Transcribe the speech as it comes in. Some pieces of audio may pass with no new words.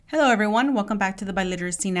Hello, everyone. Welcome back to the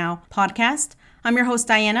Biliteracy Now podcast. I'm your host,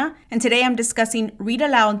 Diana, and today I'm discussing read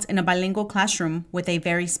alouds in a bilingual classroom with a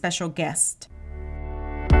very special guest.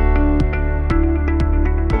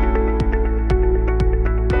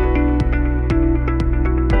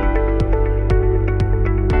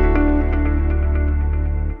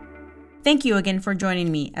 Thank you again for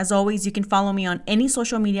joining me. As always, you can follow me on any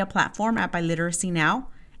social media platform at Biliteracy Now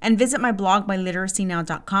and visit my blog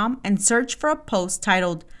biliteracynow.com and search for a post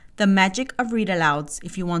titled The Magic of Read Alouds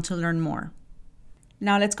if you want to learn more.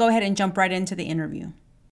 Now let's go ahead and jump right into the interview.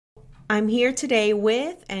 I'm here today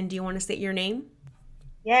with, and do you want to state your name?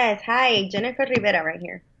 Yes, hi, Jennifer Rivera right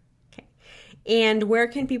here. Okay. And where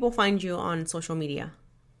can people find you on social media?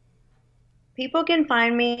 People can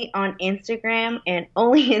find me on Instagram and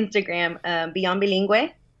only Instagram, Beyond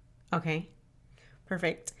Bilingüe. Okay,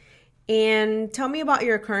 perfect. And tell me about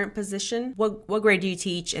your current position. What grade do you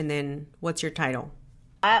teach, and then what's your title?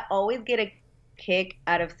 I always get a kick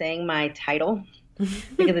out of saying my title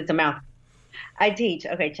because it's a mouthful. I teach,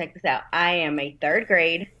 okay, check this out. I am a third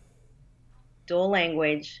grade, dual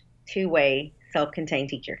language, two-way, self-contained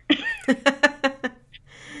teacher. So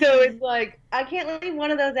it's like, I can't leave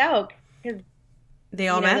one of those out because they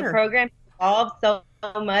all matter. The program evolved so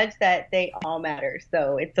much that they all matter.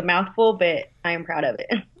 So it's a mouthful, but I am proud of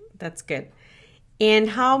it. That's good. And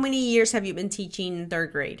how many years have you been teaching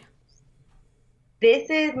third grade?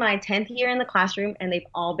 This is my 10th year in the classroom, and they've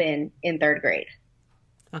all been in third grade.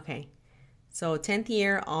 Okay. So 10th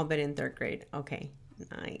year, all been in third grade. Okay.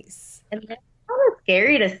 Nice. And that's kind of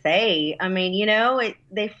scary to say. I mean,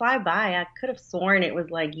 they fly by. I could have sworn it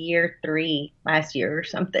was like year 3 last year or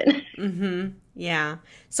something. Mm-hmm. Yeah.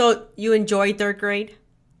 So you enjoy third grade?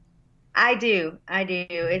 I do.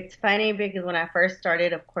 It's funny because when I first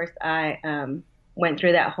started, of course, I went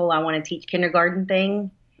through that whole I want to teach kindergarten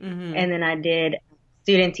thing. Mm-hmm. And then I did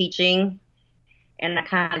student teaching, and I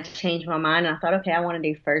kind of changed my mind. And I thought, okay, I want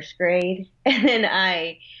to do first grade. And then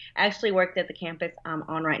I actually worked at the campus I'm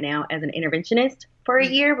on right now as an interventionist for a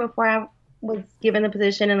year before I was given the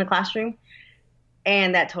position in the classroom.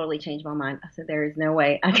 And that totally changed my mind. I said, there is no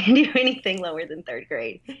way I can do anything lower than third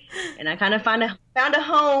grade. And I kind of found a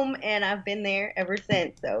home, and I've been there ever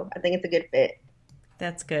since. So I think it's a good fit.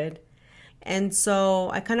 That's good. And so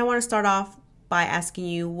I kind of want to start off by asking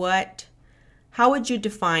you how would you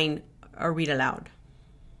define a read aloud?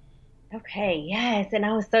 Okay, yes. And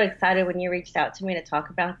I was so excited when you reached out to me to talk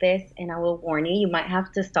about this. And I will warn you, you might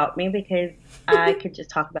have to stop me because I could just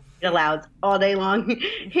talk about read alouds all day long.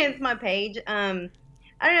 Hence my page. I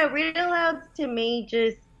don't know, read alouds to me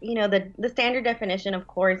just, the standard definition, of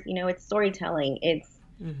course, it's storytelling. It's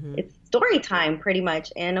story time pretty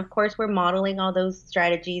much. And of course, we're modeling all those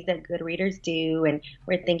strategies that good readers do. And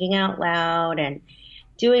we're thinking out loud and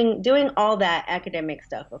doing all that academic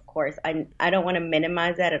stuff, of course. I don't want to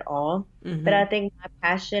minimize that at all. Mm-hmm. But I think my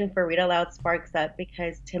passion for read aloud sparks up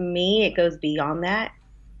because to me, it goes beyond that.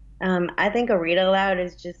 I think a read aloud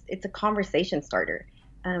it's a conversation starter.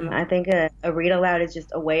 I think a read aloud is just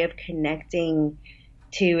a way of connecting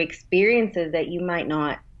to experiences that you might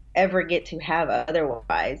not ever get to have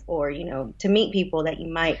otherwise, or, to meet people that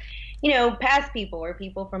you might, past people or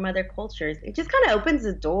people from other cultures. It just kind of opens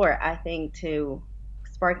the door, I think, to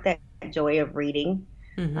spark that joy of reading.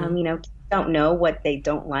 Mm-hmm. Don't know what they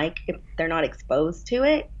don't like if they're not exposed to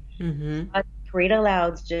it. Mm-hmm. Read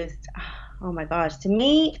alouds just, oh my gosh, to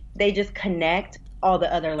me, they just connect all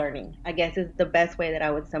the other learning, I guess is the best way that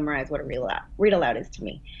I would summarize what a read aloud is to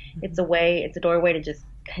me. Mm-hmm. It's a doorway to just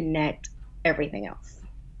connect everything else.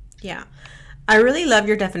 Yeah. I really love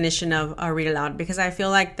your definition of a read aloud because I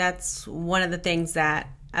feel like that's one of the things that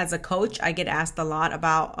as a coach, I get asked a lot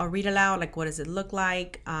about a read aloud, like what does it look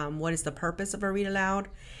like? What is the purpose of a read aloud?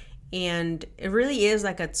 And it really is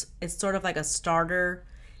like it's sort of like a starter,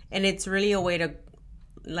 and it's really a way to,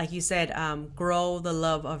 like you said, grow the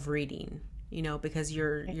love of reading, because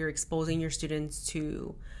you're exposing your students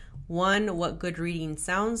to one, what good reading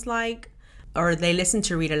sounds like, or they listen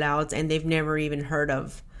to read alouds and they've never even heard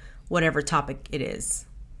of whatever topic it is.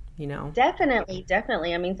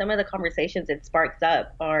 Definitely. I mean, some of the conversations it sparks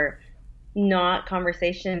up are not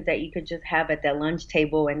conversations that you could just have at that lunch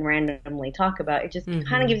table and randomly talk about. It just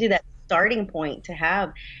kind of gives you that starting point to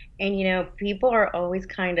have. And, people are always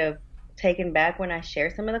kind of taken back when I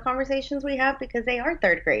share some of the conversations we have because they are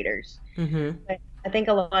third graders. Mm-hmm. But I think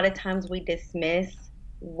a lot of times we dismiss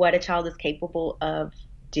what a child is capable of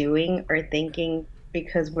doing or thinking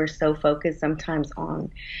because we're so focused sometimes on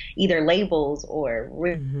either labels or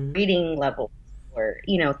reading levels or,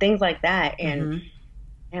 things like that. And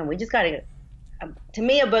we just got to, to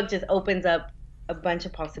me, a book just opens up a bunch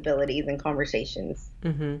of possibilities and conversations.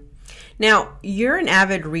 Mm-hmm. Now, you're an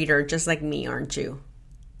avid reader just like me, aren't you?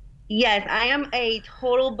 Yes, I am a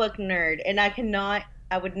total book nerd, and I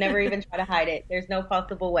would never even try to hide it. There's no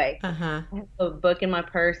possible way. Uh-huh. I have a book in my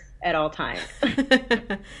purse at all times.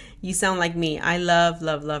 You sound like me. I love,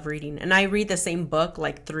 love, love reading. And I read the same book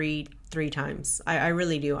like three times. I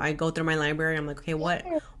really do. I go through my library. I'm like, okay, what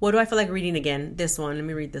do I feel like reading again? This one. Let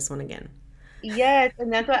me read this one again. Yes,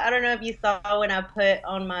 and that's what I don't know if you saw when I put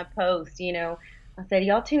on my post, I said,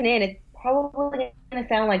 y'all tune in. It's probably going to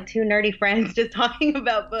sound like two nerdy friends just talking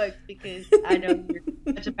about books because I know you're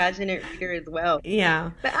such a passionate reader as well.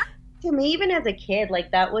 Yeah. But to me, even as a kid,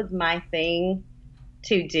 like that was my thing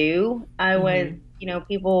to do. I was,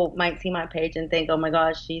 people might see my page and think, oh my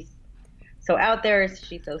gosh, she's so out there.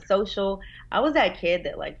 She's so social. I was that kid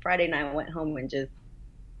that like Friday night went home and just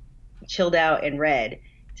chilled out and read.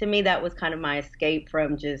 To me, that was kind of my escape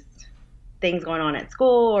from just things going on at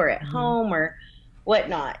school or at home or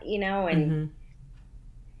whatnot, and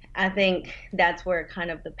I think that's where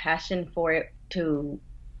kind of the passion for it to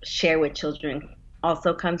share with children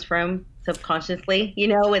also comes from subconsciously,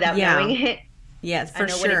 without knowing it. Yes, for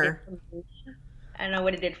sure. I know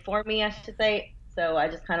what it did for me, I should say. So I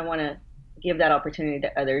just kind of want to give that opportunity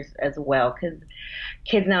to others as well, because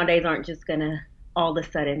kids nowadays aren't just going to all of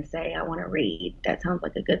a sudden say, I want to read. That sounds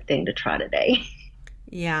like a good thing to try today.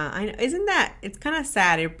 Yeah, I know. Isn't that, it's kind of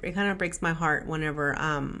sad. It kind of breaks my heart whenever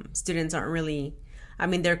students aren't really,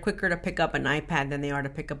 they're quicker to pick up an iPad than they are to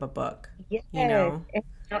pick up a book. Yes.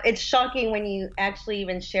 It's shocking when you actually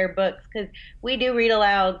even share books, because we do read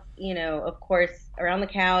alouds, of course, around the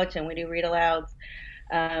couch, and we do read alouds,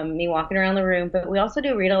 me walking around the room, but we also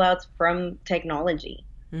do read alouds from technology.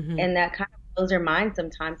 And that kind of blows your mind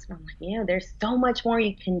sometimes. And I'm like, there's so much more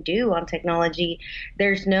you can do on technology.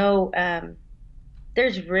 There's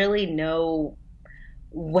really no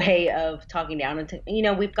way of talking down.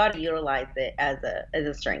 We've got to utilize it as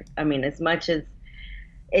a strength. As much as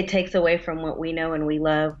it takes away from what we know and we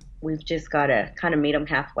love, we've just got to kind of meet them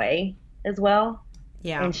halfway as well.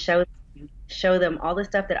 Yeah. And show them all the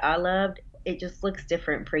stuff that I loved. It just looks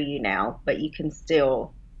different for you now, but you can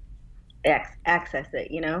still access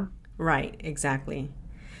it, Right, exactly.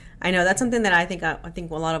 I know that's something that I think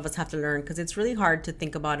a lot of us have to learn, because it's really hard to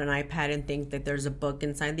think about an iPad and think that there's a book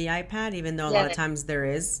inside the iPad, even though a lot of times there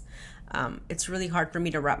is. It's really hard for me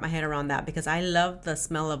to wrap my head around that, because I love the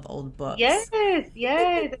smell of old books. Yes.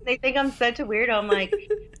 They think I'm such a weirdo. I'm like,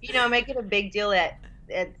 I make it a big deal at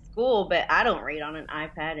school, but I don't read on an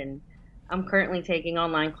iPad, and I'm currently taking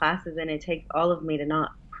online classes, and it takes all of me to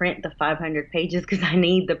not print the 500 pages because I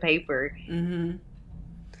need the paper.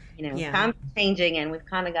 Time's changing, and we've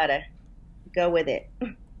kind of got to go with it.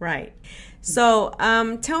 Right. So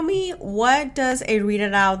tell me, what does a read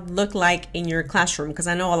aloud look like in your classroom? Because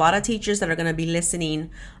I know a lot of teachers that are going to be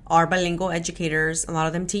listening are bilingual educators. A lot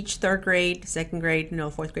of them teach third grade, second grade,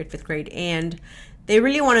 fourth grade, fifth grade, and they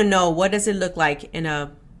really want to know, what does it look like in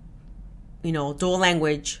a dual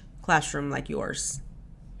language classroom like yours?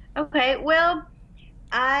 Okay, well,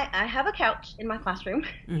 I have a couch in my classroom.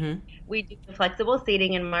 We do flexible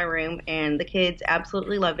seating in my room, and the kids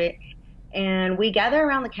absolutely love it. And we gather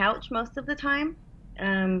around the couch most of the time.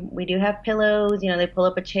 We do have pillows. They pull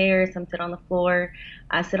up a chair. Some sit on the floor.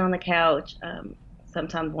 I sit on the couch.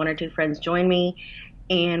 Sometimes one or two friends join me.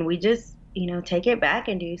 And we just, take it back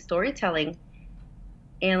and do storytelling.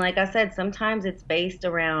 And like I said, sometimes it's based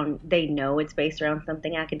around, they know it's based around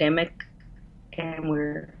something academic, and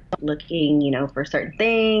we're looking, for certain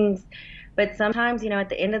things. But sometimes, at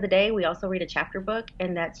the end of the day, we also read a chapter book,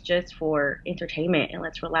 and that's just for entertainment and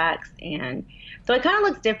let's relax. And so it kind of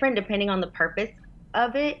looks different depending on the purpose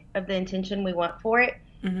of it, of the intention we want for it.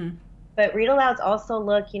 But read alouds also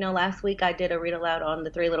look, last week I did a read aloud on the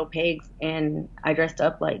Three Little Pigs, and I dressed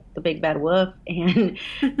up like the Big Bad Wolf, and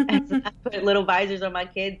I put little visors on my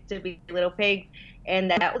kids to be little pigs.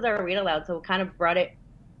 And that was our read aloud. So it kind of brought it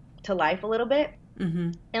to life a little bit.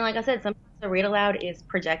 And like I said, sometimes the read aloud is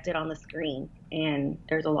projected on the screen, and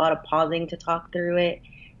there's a lot of pausing to talk through it,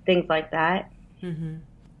 things like that.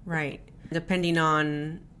 Right. Depending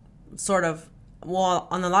on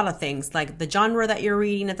on a lot of things, like the genre that you're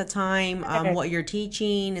reading at the time, what you're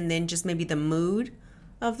teaching, and then just maybe the mood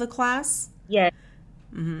of the class. Yes.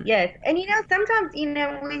 Yes. And sometimes,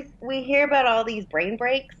 we hear about all these brain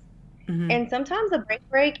breaks. And sometimes a brain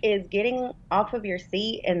break is getting off of your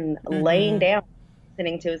seat and laying down,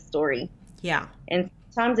 listening to a story. Yeah. And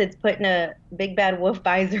sometimes it's putting a Big Bad Wolf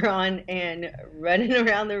visor on and running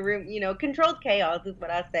around the room. Controlled chaos is what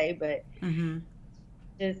I say, but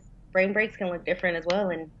just brain breaks can look different as well.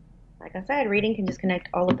 And like I said, reading can just connect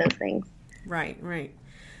all of those things. Right, right.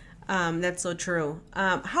 That's so true.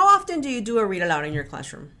 How often do you do a read aloud in your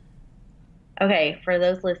classroom? Okay, for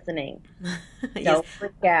those listening, Yes. don't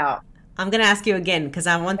freak out. I'm going to ask you again because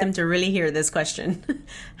I want them to really hear this question.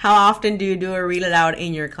 How often do you do a read aloud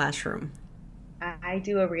in your classroom? I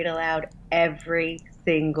do a read aloud every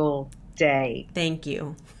single day. Thank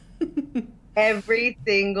you. Every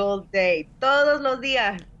single day. Todos los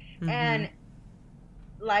días. Mm-hmm. And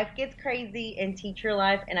life gets crazy in teacher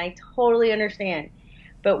life, and I totally understand.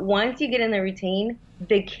 But once you get in the routine,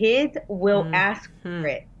 the kids will ask for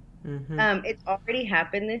it. Mm-hmm. It's already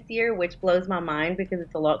happened this year, which blows my mind because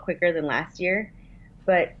it's a lot quicker than last year.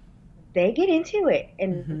 But they get into it.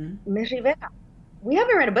 And Miss Rivera, we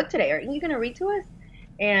haven't read a book today. Are you going to read to us?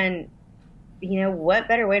 And you know, what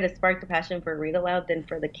better way to spark the passion for read aloud than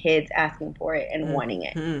for the kids asking for it and wanting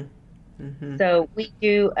it? Mm-hmm. So we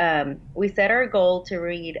do, we set our goal to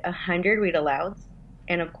read 100 read alouds.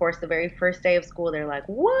 And of course, the very first day of school, they're like,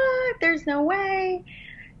 what? There's no way.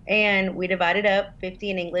 And we divided up 50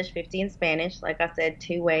 in English, 50 in Spanish. Like I said,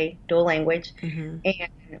 two-way, dual language. And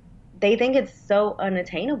they think it's so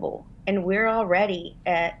unattainable. And we're already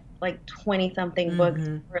at like 20 something books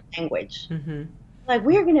per language. Like,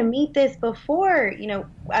 we're going to meet this before, you know,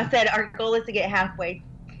 I said our goal is to get halfway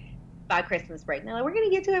by Christmas break. Now, we're going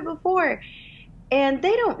to get to it before. And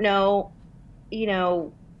they don't know, you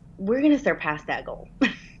know, we're going to surpass that goal.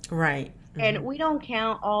 Right. And we don't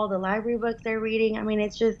count all the library books they're reading. I mean,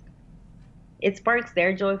 it's just, it sparks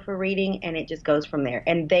their joy for reading, and it just goes from there.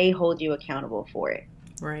 And they hold you accountable for it.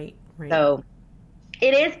 Right. So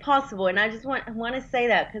it is possible. And I just want to say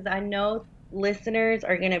that because I know listeners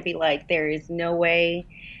are going to be like, there is no way.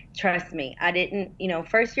 Trust me. I didn't, you know,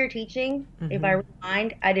 first year teaching, if I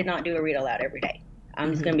rewind, I did not do a read aloud every day.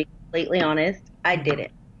 I'm just going to be completely honest. I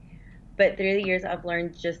didn't. But through the years, I've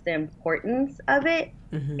learned just the importance of it.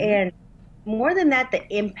 And more than that, the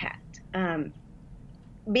impact.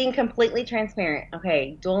 Being completely transparent.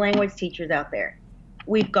 Okay, dual language teachers out there,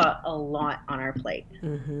 we've got a lot on our plate.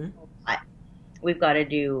 A lot. We've got to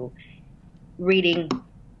do reading,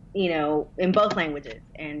 you know, in both languages,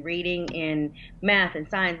 and reading in math and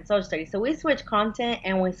science and social studies. So we switch content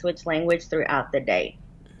and we switch language throughout the day.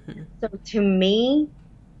 So to me,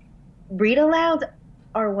 read alouds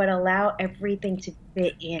are what allow everything to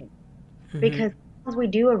fit in. Because as we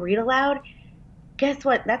do a read aloud, guess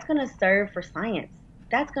what? That's going to serve for science.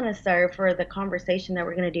 That's going to serve for the conversation that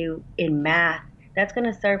we're going to do in math. That's going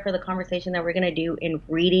to serve for the conversation that we're going to do in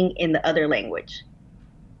reading in the other language.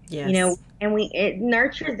 Yes. You know, and it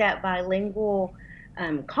nurtures that bilingual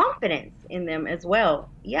confidence in them as well.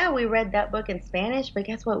 Yeah, we read that book in Spanish, but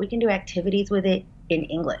guess what? We can do activities with it in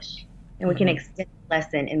English, and we can extend the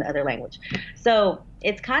lesson in the other language. So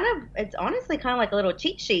it's honestly kind of like a little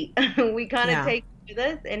cheat sheet. We kind of take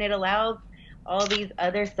this, and it allows all these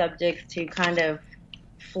other subjects to kind of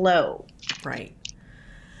flow. Right.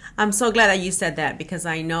 I'm so glad that you said that, because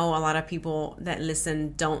I know a lot of people that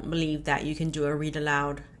listen don't believe that you can do a read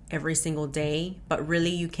aloud every single day, but really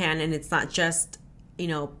you can. And it's not just, you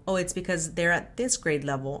know, oh, it's because they're at this grade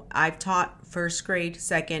level. I've taught first grade,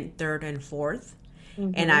 second, third, and fourth.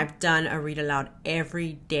 And I've done a read aloud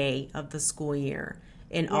every day of the school year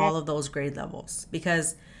in all of those grade levels.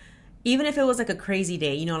 Because even if it was like a crazy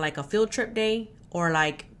day, you know, like a field trip day or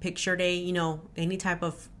like picture day, you know, any type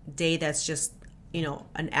of day that's just, you know,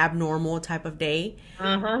 an abnormal type of day.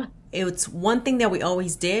 It's one thing that we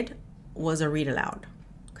always did was a read aloud.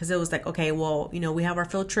 Because it was like, okay, well, you know, we have our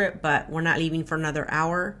field trip, but we're not leaving for another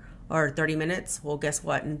hour or 30 minutes. Well, guess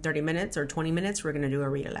what? In 30 minutes or 20 minutes, we're going to do a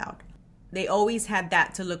read aloud. They always had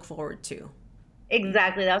that to look forward to.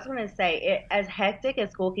 Exactly. That's what I was going to say. As hectic as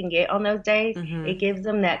school can get on those days, it gives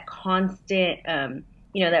them that constant,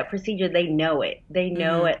 you know, that procedure. They know it. They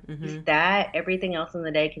know it. That everything else in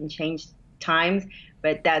the day can change times,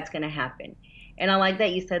 but that's going to happen. And I like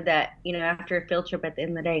that you said that, you know, after a field trip at the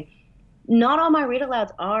end of the day, not all my read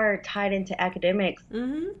alouds are tied into academics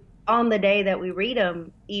on the day that we read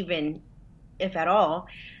them, even if at all.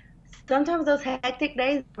 Sometimes those hectic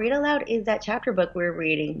days, read aloud is that chapter book we're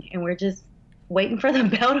reading, and we're just waiting for the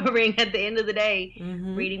bell to ring at the end of the day,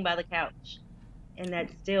 reading by the couch. And that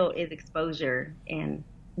still is exposure and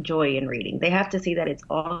joy in reading. They have to see that it's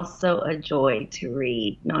also a joy to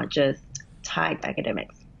read, not just tied to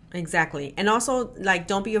academics. Exactly. And also, like,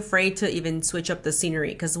 don't be afraid to even switch up the scenery,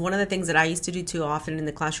 because one of the things that I used to do too often in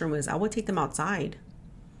the classroom is I would take them outside.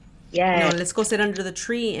 Yeah. You know, let's go sit under the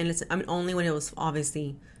tree, and only when it was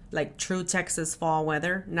obviously like true Texas fall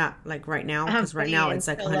weather, not like right now, because right now it's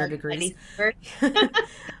like 100 degrees.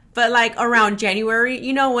 But like around January,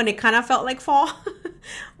 you know, when it kind of felt like fall,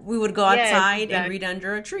 We would go Yes, outside and exactly. read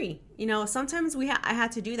under a tree. Sometimes I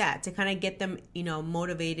had to do that to kind of get them,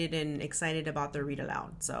 motivated and excited about their read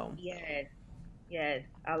aloud. So, Yes, yes,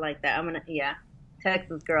 I like that. Yeah,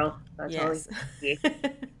 Texas girl. So I totally yes.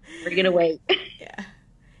 agree. We're gonna wait. Yeah.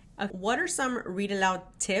 What are some read aloud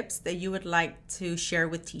tips that you would like to share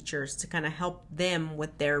with teachers to kind of help them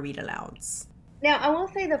with their read alouds? Now, I will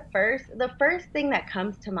say the first thing that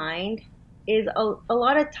comes to mind is a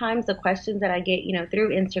lot of times the questions that I get, through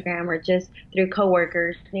Instagram or just through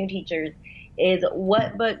coworkers, new teachers, is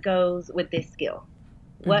what book goes with this skill?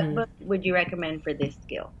 What Mm-hmm. book would you recommend for this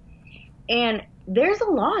skill? And there's a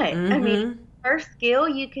lot. I mean, Mm-hmm. first skill,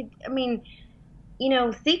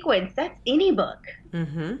 sequence, that's any book.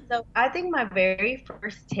 Mm-hmm. So I think my very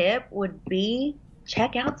first tip would be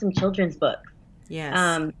check out some children's books.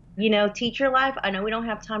 Yes. Teacher life, I know we don't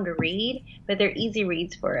have time to read, but they're easy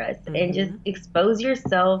reads for us. And just Mm-hmm. expose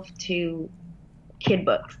yourself to kid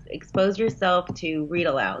books, expose yourself to read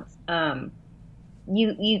alouds.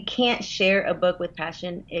 You can't share a book with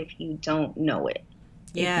passion if you don't know it,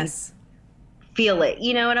 if you Yes. feel it.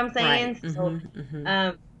 You know what I'm Right. saying? So, Mm-hmm.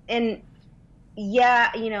 Mm-hmm. and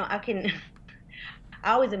yeah, I can.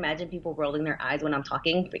 I always imagine people rolling their eyes when I'm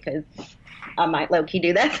talking because I might low key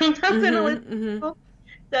do that sometimes in a list. Mm-hmm. Mm-hmm.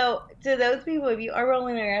 So to those people, if you are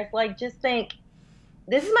rolling their eyes, like just think,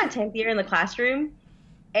 this is my 10th year in the classroom,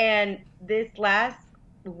 and this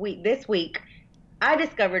week, I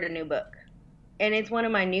discovered a new book, and it's one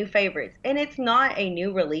of my new favorites. And it's not a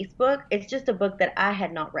new release book; it's just a book that I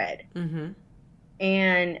had not read, Mm-hmm.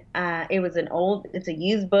 and it's a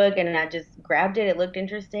used book, and I just grabbed it. It looked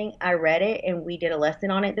interesting. I read it, and we did a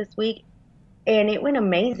lesson on it this week, and it went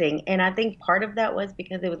amazing. And I think part of that was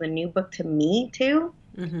because it was a new book to me too.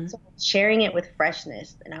 Mm-hmm. So I was sharing it with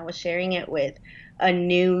freshness, and I was sharing it with a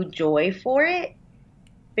new joy for it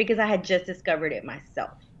because I had just discovered it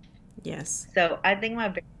myself. Yes. So I think my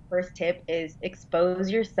very first tip is expose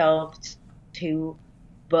yourself to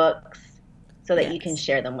books so that you can Yes.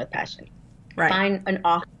 share them with passion. Right. Find an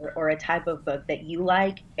author or a type of book that you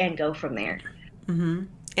like and go from there. Mm-hmm.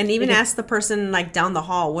 And even Because ask the person like down the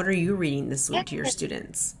hall, what are you reading this week to your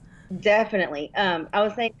students? definitely, I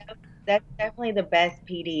would say that's definitely the best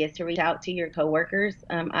PD is to reach out to your coworkers.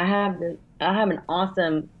 I have an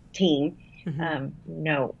awesome team. Mm-hmm.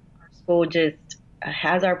 Our school just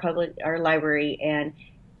has our library, and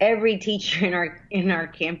every teacher in our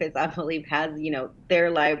campus, I believe, has their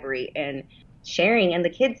library and sharing, and the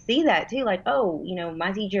kids see that too. Like, oh,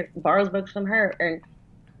 my teacher borrows books from her, and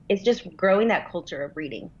it's just growing that culture of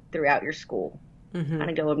reading throughout your school, Mm-hmm. kind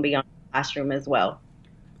of going beyond the classroom as well.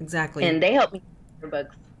 Exactly. And they help me with their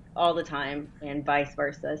books all the time, and vice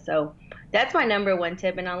versa. So that's my number one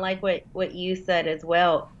tip. And I like what you said as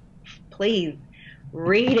well. Please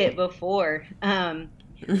read it before.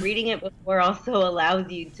 Reading it before also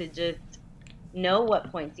allows you to just know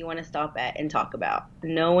what points you want to stop at and talk about,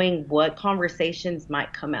 knowing what conversations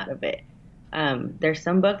might come out of it. There's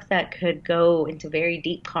some books that could go into very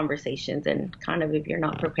deep conversations, and kind of if you're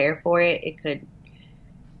not prepared for it, it could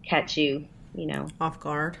catch you, Off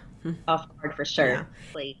guard. off guard for Yeah.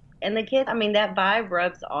 sure. And the kids, I mean, that vibe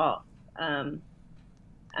rubs off.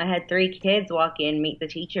 I had 3 kids walk in, meet the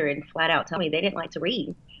teacher, and flat out tell me they didn't like to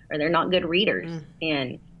read or they're not good readers,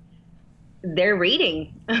 and they're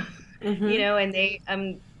reading, Mm-hmm.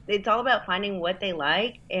 and it's all about finding what they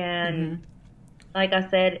like. Mm-hmm. And like I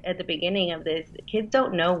said at the beginning of this, kids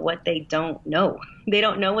don't know what they don't know. They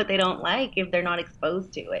don't know what they don't like if they're not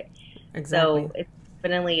exposed to it. Exactly. So it's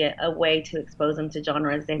definitely a way to expose them to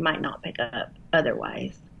genres they might not pick up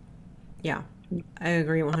otherwise. Yeah, I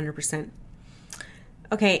agree 100%.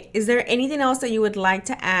 Okay, is there anything else that you would like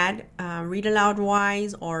to add, read aloud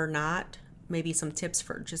wise or not? Maybe some tips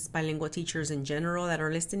for just bilingual teachers in general that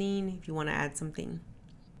are listening, if you want to add something.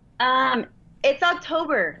 Um, it's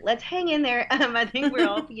October. Let's hang in there. I think we're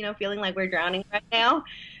all, feeling like we're drowning right now.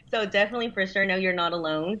 So definitely for sure, know you're not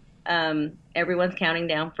alone. Everyone's counting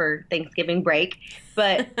down for Thanksgiving break,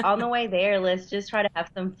 but on the way there, let's just try to have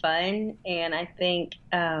some fun. And I think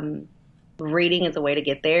reading is a way to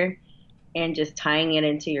get there, and just tying it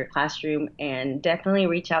into your classroom. And definitely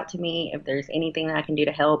reach out to me if there's anything that I can do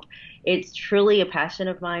to help. It's truly a passion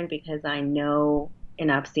of mine because I know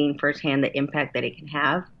and I've seen firsthand the impact that it can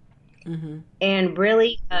have. Mm-hmm. And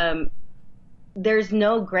really, there's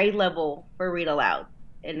no grade level for read aloud.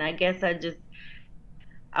 And I guess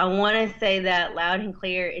I want to say that loud and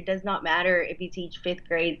clear. It does not matter if you teach 5th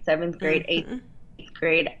grade, 7th grade, 8th Mm-hmm.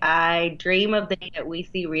 grade. I dream of the day that we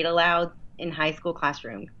see read aloud in high school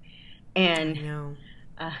classrooms. I And, know.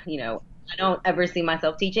 you know, I don't ever see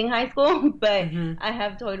myself teaching high school, but Mm-hmm. I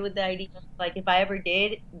have toyed with the idea of, like, if I ever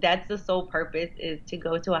did, that's the sole purpose, is to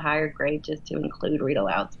go to a higher grade just to include read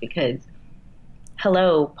alouds, because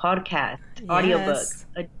hello, podcast, audiobooks,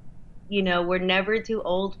 Yes. we're never too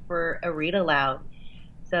old for a read aloud.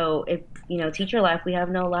 So if, teacher life, we have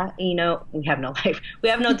no life, we have no life. We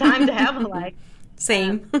have no time to have a life.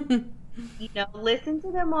 Same. Listen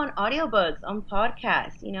to them on audiobooks, on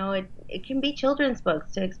podcasts. It can be children's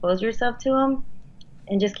books to expose yourself to them.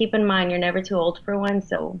 And just keep in mind, you're never too old for one.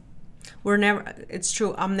 So, It's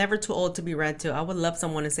true. I'm never too old to be read to. I would love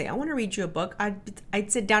someone to say, I want to read you a book.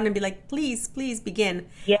 I'd sit down and be like, please, please begin.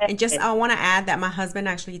 yeah. And just, I want to add that my husband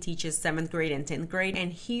actually teaches 7th grade and 10th grade,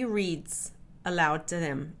 and he reads aloud to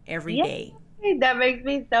them every Yeah. day. That makes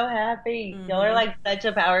me so happy. Y'all are like such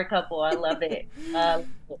a power couple. I love it.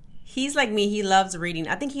 He's like me. He loves reading.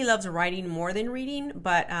 I think he loves writing more than reading,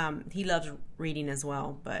 but he loves reading as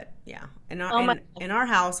well. But yeah, Oh my in our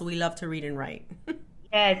house, we love to read and write.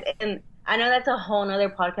 Yes, and I know that's a whole nother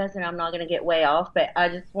podcast, and I'm not going to get way off, but I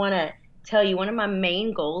just want to tell you one of my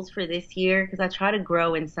main goals for this year, because I try to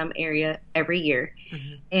grow in some area every year,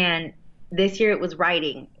 and this year it was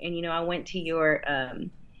writing. And I went to your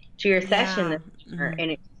session this summer,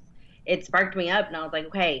 and it sparked me up, and I was like,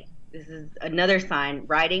 okay, this is another sign.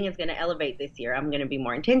 Writing is going to elevate this year. I'm going to be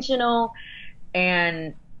more intentional,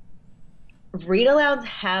 and read alouds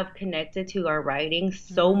have connected to our writing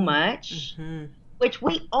so much. Which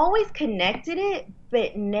we always connected it,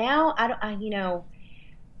 but now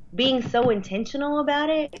being so intentional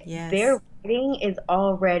about it, Yes. their writing is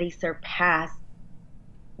already surpassed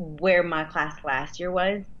where my class last year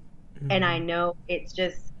was. And I know it's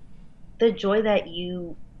just the joy that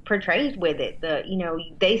you portrayed with it.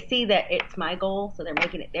 They see that it's my goal, so they're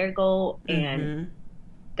making it their goal. And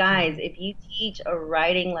guys, if you teach a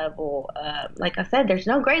writing level, like I said, there's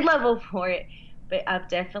no grade level for it. But I've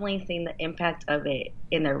definitely seen the impact of it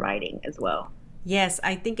in their writing as well. Yes,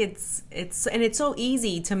 I think it's so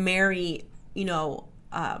easy to marry,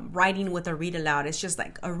 writing with a read aloud. It's just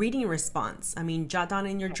like a reading response. I mean, jot down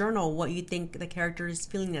in your journal what you think the character is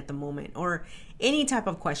feeling at the moment, or any type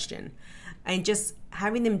of question, and just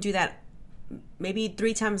having them do that maybe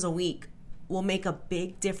 3 times a week will make a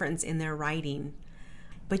big difference in their writing.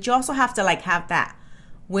 But you also have to have that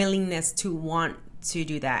willingness to want to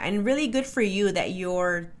do that. And really good for you that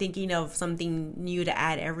you're thinking of something new to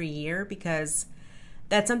add every year, because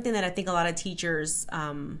that's something that I think a lot of teachers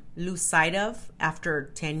lose sight of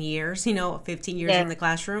after 10 years, 15 years in the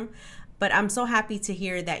classroom. But I'm so happy to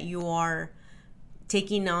hear that you are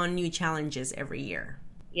taking on new challenges every year.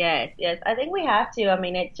 Yes. I think we have to. I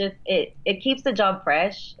mean, it keeps the job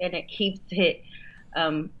fresh, and it keeps it,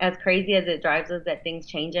 as crazy as it drives us that things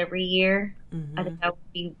change every year. I think I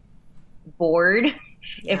would be bored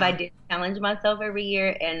if I did challenge myself every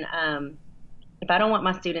year. And if I don't want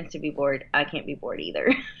my students to be bored, I can't be bored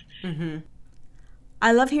either.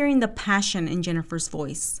 I love hearing the passion in Jennifer's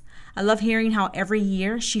voice. I love hearing how every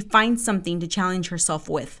year she finds something to challenge herself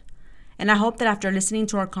with. And I hope that after listening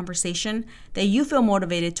to our conversation, that you feel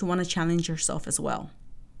motivated to want to challenge yourself as well.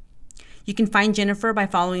 You can find Jennifer by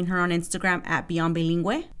following her on Instagram at Beyond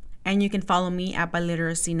Bilingue, and you can follow me at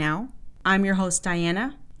Biliteracy Now. I'm your host,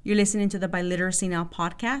 Diana. You're listening to the Biliteracy Now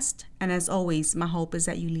podcast, and as always, my hope is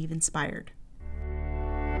that you leave inspired.